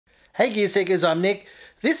Hey Gear Seekers, I'm Nick.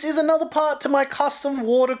 This is another part to my custom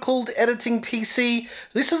water-cooled editing PC.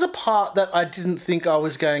 This is a part that I didn't think I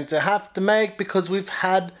was going to have to make because we've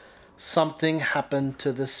had something happen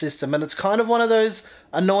to the system. And it's kind of one of those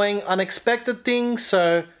annoying, unexpected things.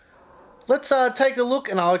 So let's take a look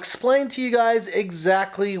and I'll explain to you guys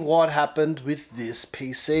exactly what happened with this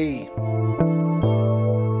PC.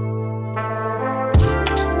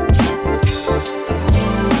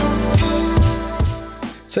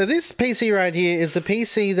 So this PC right here is the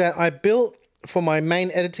PC that I built for my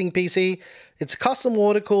main editing PC. It's custom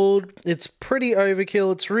water cooled, it's pretty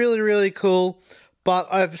overkill, it's really cool, but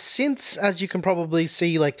I've since, as you can probably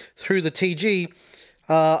see like through the TG,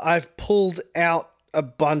 I've pulled out a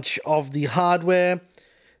bunch of the hardware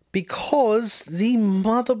because the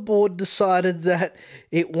motherboard decided that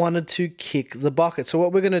it wanted to kick the bucket. So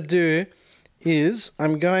what we're going to do is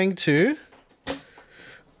I'm going to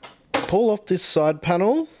pull off this side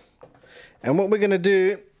panel, and what we're going to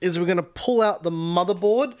do is we're going to pull out the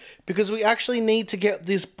motherboard because we actually need to get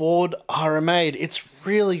this board RMA'd. It's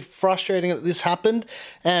really frustrating that this happened,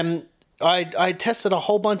 and I tested a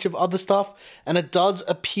whole bunch of other stuff and it does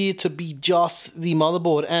appear to be just the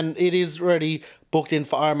motherboard and it is already booked in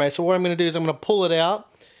for RMA. So what I'm going to do is I'm going to pull it out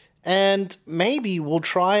and maybe we'll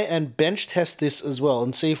try and bench test this as well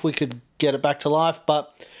and see if we could get it back to life,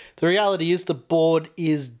 but the reality is the board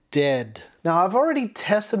is dead. Now I've already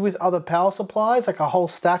tested with other power supplies, like a whole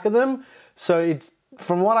stack of them. So it's,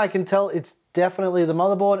 from what I can tell, it's definitely the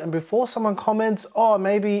motherboard. And before someone comments, oh,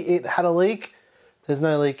 maybe it had a leak, there's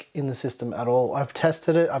no leak in the system at all. I've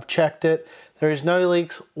tested it, I've checked it. There is no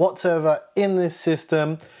leaks whatsoever in this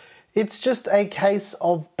system. It's just a case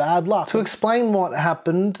of bad luck. To explain what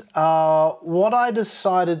happened, what I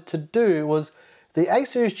decided to do was the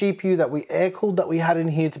A-series GPU that we air-cooled that we had in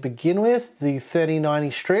here to begin with, the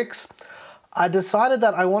 3090 Strix, I decided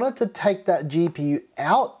that I wanted to take that GPU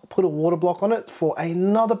out, put a water block on it for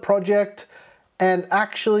another project, and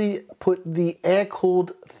actually put the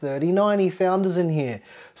air-cooled 3090 Founders in here.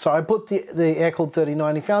 So I put the air-cooled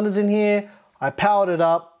 3090 Founders in here, I powered it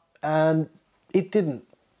up, and it didn't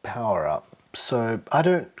power up. So I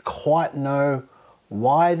don't quite know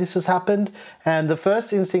why this has happened, and the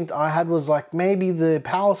first instinct I had was like maybe the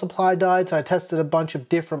power supply died. So I tested a bunch of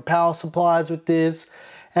different power supplies with this,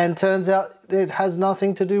 and turns out it has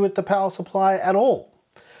nothing to do with the power supply at all.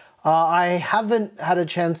 I haven't had a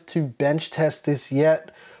chance to bench test this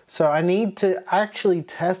yet, so I need to actually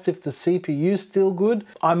test if the CPU is still good.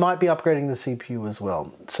 I might be upgrading the CPU as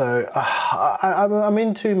well. So I'm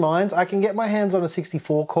in two minds. I can get my hands on a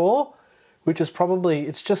 64 core, which is probably,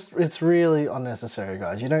 it's really unnecessary,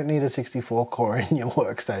 guys. You don't need a 64 core in your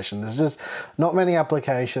workstation. There's just not many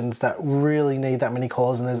applications that really need that many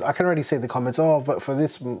cores, and I can already see the comments, oh, but for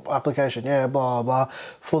this application, yeah, blah, blah.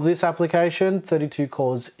 For this application, 32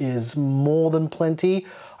 cores is more than plenty.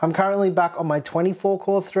 I'm currently back on my 24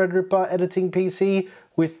 core Threadripper editing PC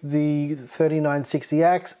with the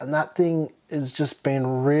 3960X, and that thing has just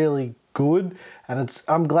been really good, and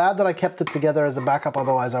I'm glad that I kept it together as a backup,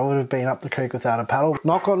 otherwise I would have been up the creek without a paddle.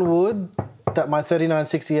 Knock on wood that my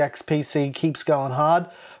 3960X PC keeps going hard,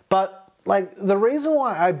 but like the reason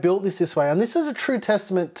why I built this way, and this is a true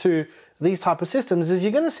testament to these type of systems, is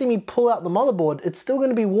you're going to see me pull out the motherboard. It's still going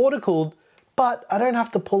to be water cooled, but I don't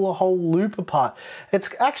have to pull a whole loop apart.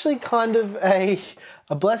 It's actually kind of a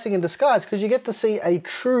blessing in disguise because you get to see a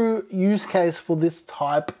true use case for this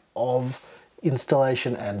type of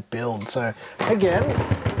installation and build. So again,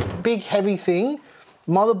 big heavy thing,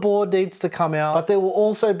 motherboard needs to come out, but there will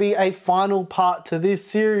also be a final part to this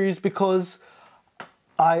series because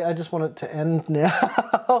I just want it to end now.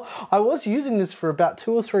 I was using this for about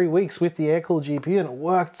 2 or 3 weeks with the air-cooled GPU and it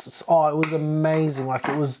worked. Oh, it was amazing. Like,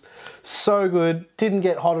 it was so good. Didn't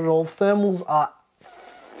get hot at all. Thermals are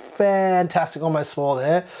fantastic. Almost swore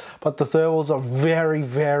there, but the thermals are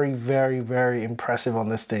very impressive on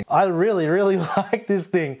this thing. I really like this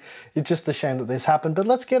thing. It's just a shame that this happened, but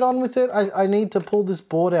let's get on with it. I need to pull this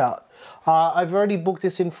board out. I've already booked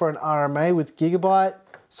this in for an RMA with Gigabyte,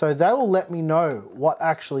 so they will let me know what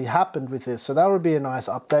actually happened with this. So that would be a nice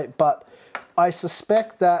update, but I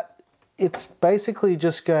suspect that it's basically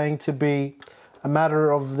just going to be a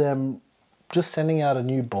matter of them just sending out a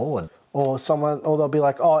new board. Or they'll be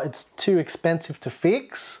like, oh, it's too expensive to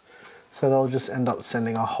fix. So they'll just end up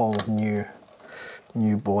sending a whole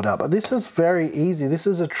new board out. But this is very easy. This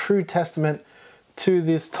is a true testament to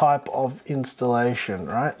this type of installation,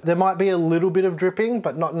 right? There might be a little bit of dripping,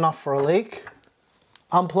 but not enough for a leak.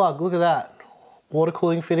 Unplug, look at that. Water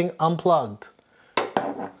cooling fitting unplugged.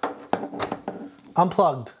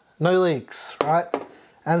 Unplugged, no leaks, right?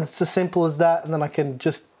 And it's as simple as that. And then I can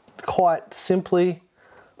just quite simply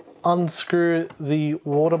unscrew the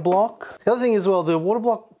water block. The other thing as well, the water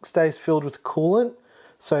block stays filled with coolant.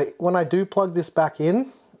 So when I do plug this back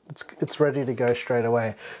in, it's ready to go straight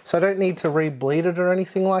away. So I don't need to re-bleed it or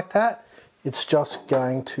anything like that. It's just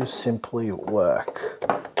going to simply work.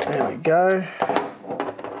 There we go.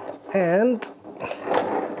 And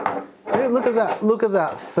hey, look at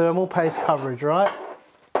that thermal paste coverage, right?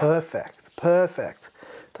 Perfect, perfect.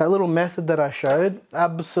 That little method that I showed,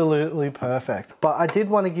 absolutely perfect. But I did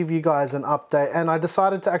want to give you guys an update, and I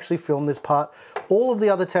decided to actually film this part. All of the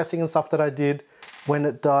other testing and stuff that I did when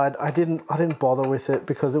it died, I didn't bother with it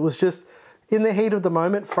because it was just in the heat of the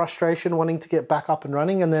moment, frustration, wanting to get back up and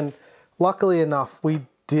running. And then luckily enough, we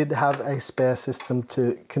did have a spare system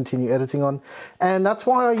to continue editing on. And that's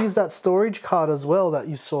why I used that storage card as well that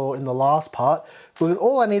you saw in the last part, because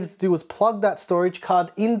all I needed to do was plug that storage card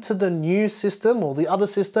into the new system or the other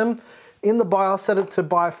system in the BIOS, set it to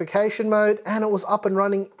bifurcation mode, and it was up and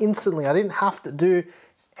running instantly. I didn't have to do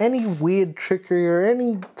any weird trickery or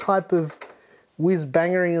any type of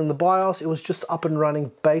whiz-bangery in the BIOS. It was just up and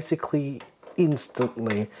running basically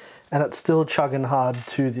instantly, and it's still chugging hard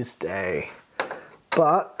to this day.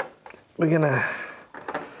 But we're gonna,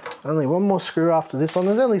 only one more screw after this one.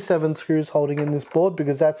 There's only 7 screws holding in this board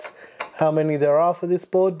because that's how many there are for this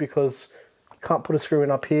board, because I can't put a screw in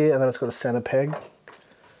up here and then it's got a center peg.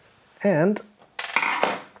 And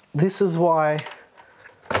this is why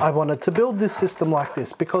I wanted to build this system like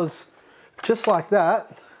this, because just like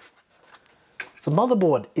that, the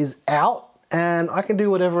motherboard is out and I can do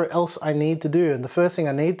whatever else I need to do. And the first thing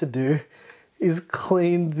I need to do is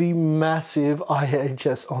clean the massive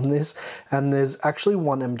IHS on this. And there's actually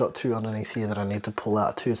one M.2 underneath here that I need to pull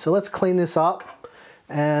out too. So let's clean this up.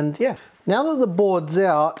 And yeah, now that the board's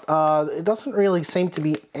out, it doesn't really seem to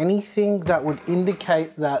be anything that would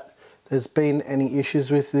indicate that there's been any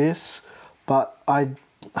issues with this, but I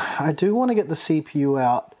do want to get the CPU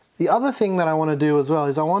out. The other thing that I want to do as well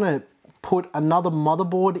is I want to put another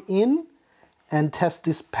motherboard in and test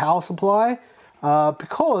this power supply.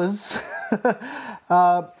 Because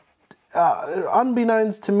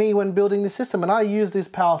unbeknownst to me when building this system, and I used this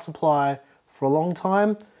power supply for a long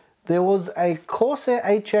time, there was a Corsair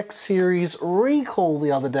HX series recall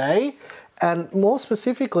the other day, and more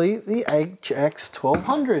specifically the HX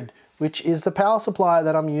 1200, which is the power supply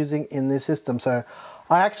that I'm using in this system. So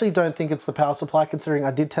I actually don't think it's the power supply, considering I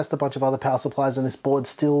did test a bunch of other power supplies and this board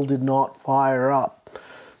still did not fire up.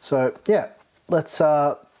 So yeah, let's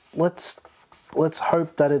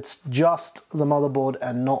hope that it's just the motherboard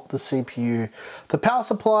and not the CPU. The power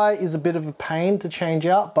supply is a bit of a pain to change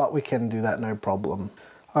out, but we can do that no problem.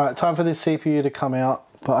 All right, time for this CPU to come out,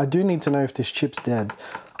 but I do need to know if this chip's dead.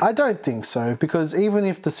 I don't think so, because even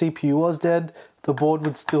if the CPU was dead, the board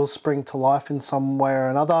would still spring to life in some way or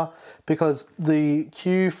another, because the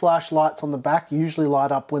Q flash lights on the back usually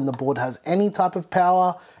light up when the board has any type of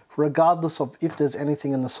power, regardless of if there's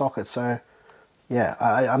anything in the socket. So yeah,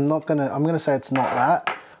 I'm gonna say it's not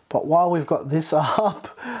that. But while we've got this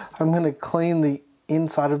up, I'm gonna clean the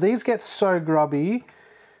inside of these. Get so grubby.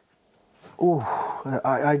 Ooh,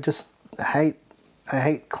 I just hate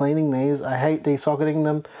cleaning these. I hate desocketing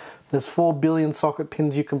them. There's 4 billion socket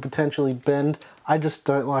pins you can potentially bend. I just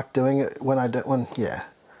don't like doing it yeah.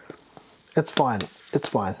 It's fine, it's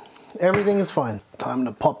fine. Everything is fine. Time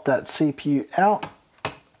to pop that CPU out.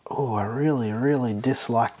 Oh, I really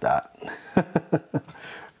dislike that.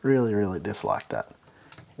 really dislike that.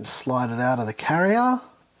 Just slide it out of the carrier.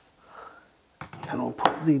 And we'll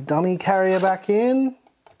put the dummy carrier back in.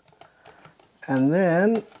 And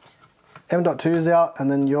then M.2 is out, and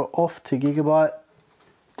then you're off to Gigabyte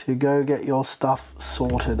to go get your stuff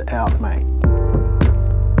sorted out, mate.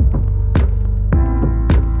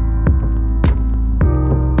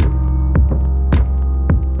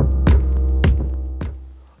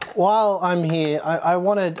 While I'm here, I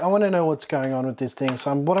want to know what's going on with this thing.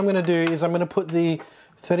 So what I'm going to do is I'm going to put the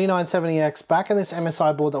 3970X back in this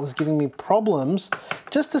MSI board that was giving me problems,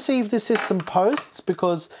 just to see if this system posts,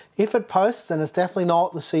 because if it posts, then it's definitely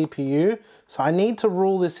not the CPU. So I need to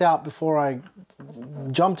rule this out before I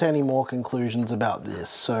jump to any more conclusions about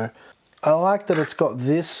this. So I like that it's got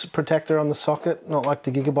this protector on the socket, not like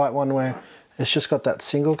the Gigabyte one where it's just got that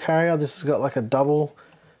single carrier. This has got like a double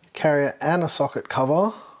carrier and a socket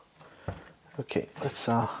cover. Okay, let's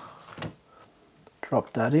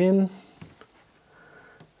drop that in.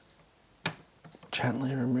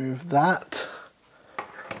 Gently remove that.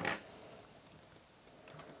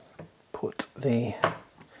 Put the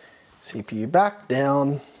CPU back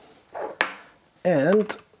down,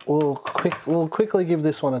 and we'll quickly give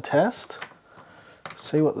this one a test.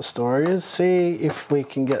 see what the story is, see if we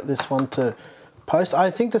can get this one to post. I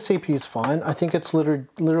think the CPU's fine. I think it's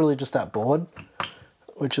literally just that board,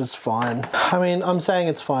 which is fine. I mean, I'm saying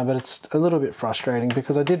it's fine, but it's a little bit frustrating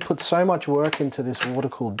because I did put so much work into this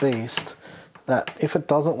water-cooled beast that if it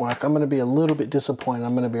doesn't work, I'm gonna be a little bit disappointed,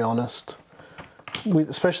 I'm gonna be honest.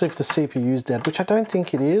 Especially if the CPU's dead, which I don't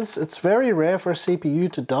think it is. It's very rare for a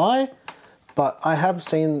CPU to die, but I have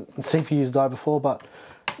seen CPUs die before, but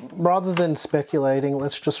rather than speculating,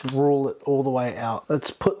 let's just rule it all the way out.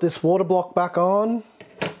 Let's put this water block back on.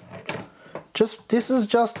 This is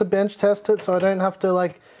just to bench test it so I don't have to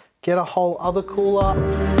like get a whole other cooler.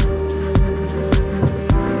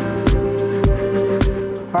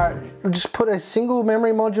 All right, we'll just put a single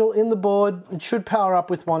memory module in the board. It should power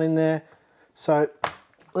up with one in there. So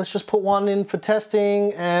let's just put one in for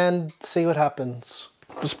testing and see what happens.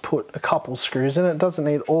 Just put a couple screws in it. It doesn't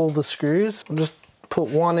need all the screws. I'll just put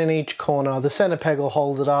one in each corner. The center peg will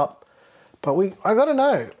hold it up. But I gotta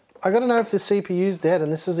know. I gotta know if the CPU's dead,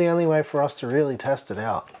 and this is the only way for us to really test it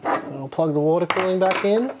out. We'll plug the water cooling back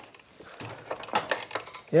in.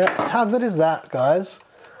 Yeah, how good is that, guys?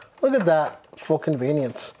 Look at that for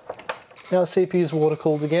convenience. Now the CPU's water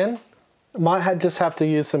cooled again. Might just have to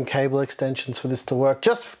use some cable extensions for this to work.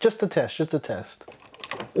 Just to test.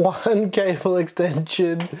 One cable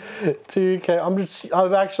extension, 2 cables.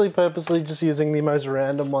 I'm actually purposely just using the most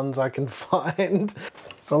random ones I can find.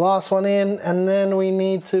 The last one in, and then we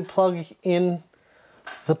need to plug in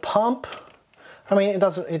the pump. I mean, it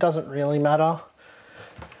doesn't really matter.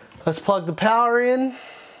 Let's plug the power in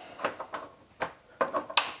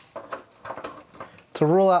to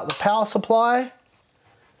rule out the power supply.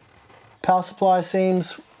 Power supply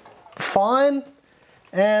seems fine,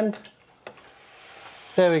 and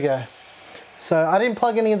there we go. So I didn't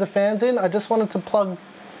plug any of the fans in. I just wanted to plug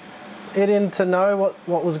it in to know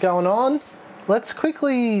what was going on. Let's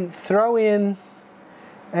quickly throw in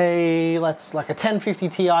like a 1050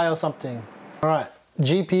 Ti or something. All right,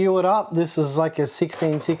 GPU it up. This is like a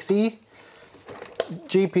 1660.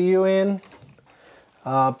 GPU in,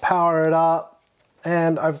 power it up,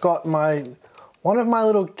 and I've got one of my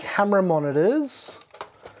little camera monitors,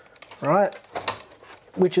 right,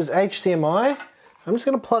 which is HDMI. I'm just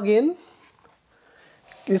gonna plug in.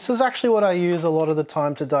 This is actually what I use a lot of the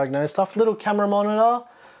time to diagnose stuff. Little camera monitor,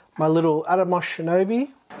 my little Atomos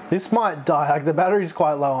Shinobi. This might die, like the battery's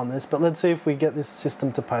quite low on this, but let's see if we get this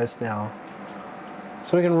system to post now.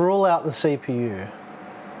 So we can rule out the CPU.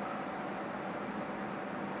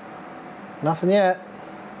 Nothing yet.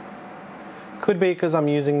 Could be because I'm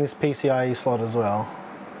using this PCIe slot as well.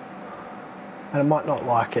 And it might not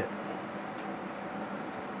like it.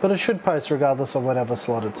 But it should post regardless of whatever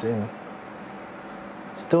slot it's in.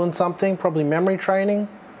 It's doing something, probably memory training.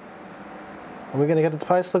 Are we gonna get it to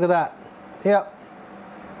post? Look at that. Yep.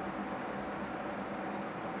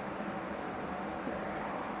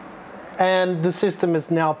 And the system is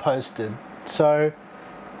now posted. So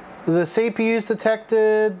the CPU's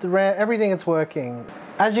detected, the RAM, everything is working.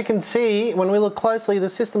 As you can see, when we look closely, the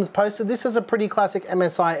system's posted. This is a pretty classic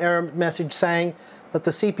MSI error message saying that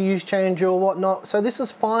the CPU's changed or whatnot. So this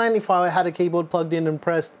is fine if I had a keyboard plugged in and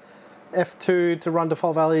pressed F2 to run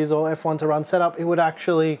default values or F1 to run setup, it would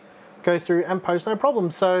actually go through and post no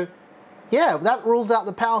problem. So yeah, that rules out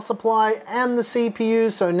the power supply and the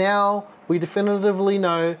CPU. So now we definitively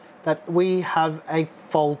know that we have a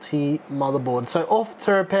faulty motherboard. So off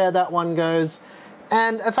to repair that one goes.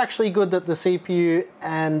 And it's actually good that the CPU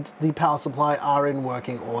and the power supply are in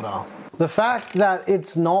working order. The fact that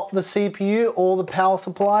it's not the CPU or the power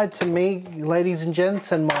supply, to me, ladies and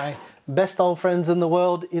gents, and my best old friends in the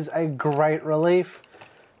world, is a great relief.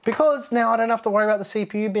 Because now I don't have to worry about the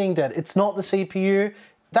CPU being dead. It's not the CPU.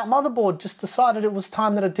 That motherboard just decided it was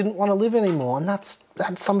time that it didn't want to live anymore. And that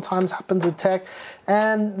sometimes happens with tech.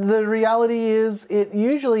 And the reality is it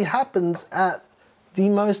usually happens at the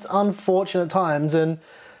most unfortunate times. And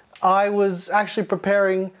I was actually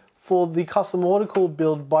preparing for the custom water-cooled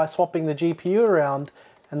build by swapping the GPU around.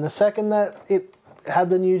 And the second that it had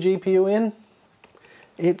the new GPU in,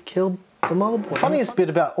 it killed the motherboard. Funniest bit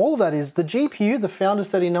about all of that is the GPU, the Founders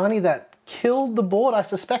 3090 that killed the board, I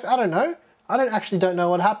suspect, I don't know. I don't know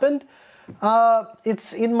what happened.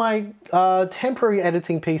 It's in my temporary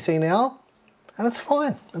editing PC now, and it's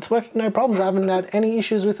fine. It's working no problems. I haven't had any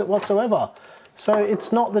issues with it whatsoever. So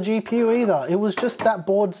it's not the GPU either. It was just that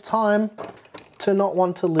board's time to not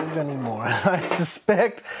want to live anymore. I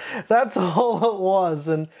suspect that's all it was.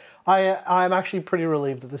 And I'm actually pretty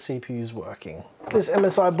relieved that the CPU is working. This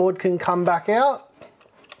MSI board can come back out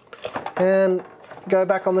and go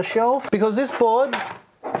back on the shelf, because this board,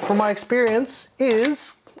 from my experience,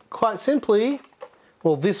 is quite simply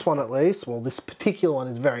Well, this one at least, well, this particular one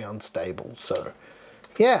is very unstable. So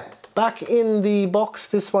yeah, back in the box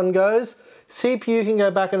this one goes. CPU can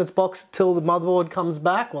go back in its box till the motherboard comes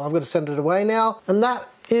back. Well, I've got to send it away now. And that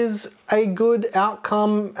is a good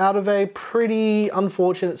outcome out of a pretty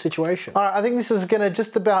unfortunate situation. All right, I think this is gonna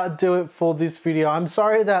just about do it for this video. I'm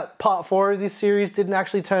sorry that part 4 of this series didn't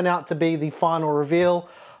actually turn out to be the final reveal.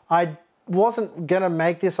 I wasn't gonna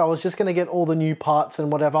make this, I was just gonna get all the new parts and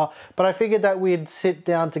whatever, but I figured that we'd sit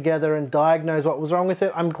down together and diagnose what was wrong with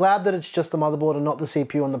it. I'm glad that it's just the motherboard and not the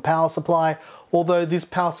CPU and the power supply. Although this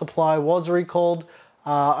power supply was recalled,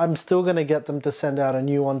 I'm still gonna get them to send out a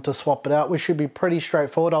new one to swap it out, which should be pretty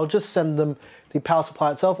straightforward. I'll just send them the power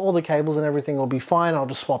supply itself, all the cables and everything will be fine. I'll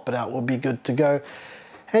just swap it out, we'll be good to go.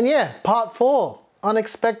 And yeah, part 4.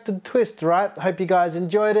 Unexpected twist, right? Hope you guys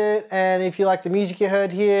enjoyed it. And if you like the music you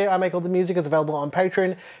heard here, I make all the music. It's available on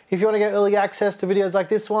Patreon. If you want to get early access to videos like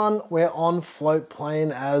this one, we're on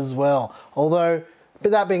Floatplane as well. Although,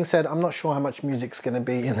 but that being said, I'm not sure how much music's going to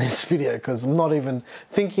be in this video because I'm not even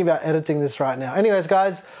thinking about editing this right now. Anyways,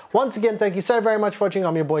 guys, once again, thank you so very much for watching.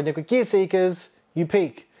 I'm your boy Nick with Gear Seekers. You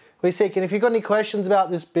peak, we seek. And if you've got any questions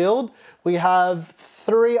about this build, we have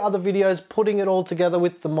 3 other videos putting it all together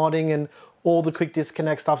with the modding and all the quick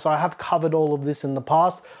disconnect stuff. So I have covered all of this in the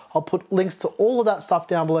past. I'll put links to all of that stuff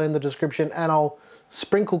down below in the description, and I'll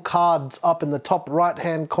sprinkle cards up in the top right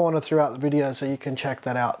hand corner throughout the video so you can check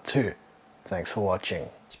that out too. Thanks for watching.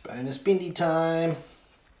 It's bonus Bindi time.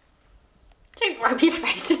 Don't rub your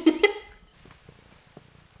face in it.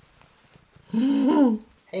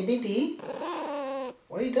 Hey Bindi,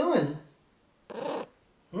 what are you doing?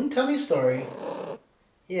 Tell me a story.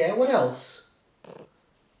 Yeah, what else?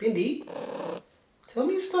 Bindi, tell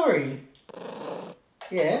me a story.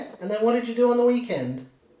 Yeah, and then what did you do on the weekend?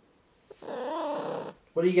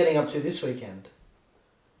 What are you getting up to this weekend?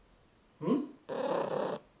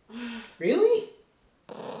 Really?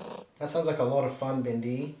 That sounds like a lot of fun,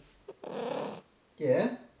 Bindi.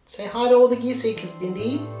 Yeah? Say hi to all the gear seekers,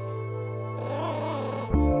 Bindi.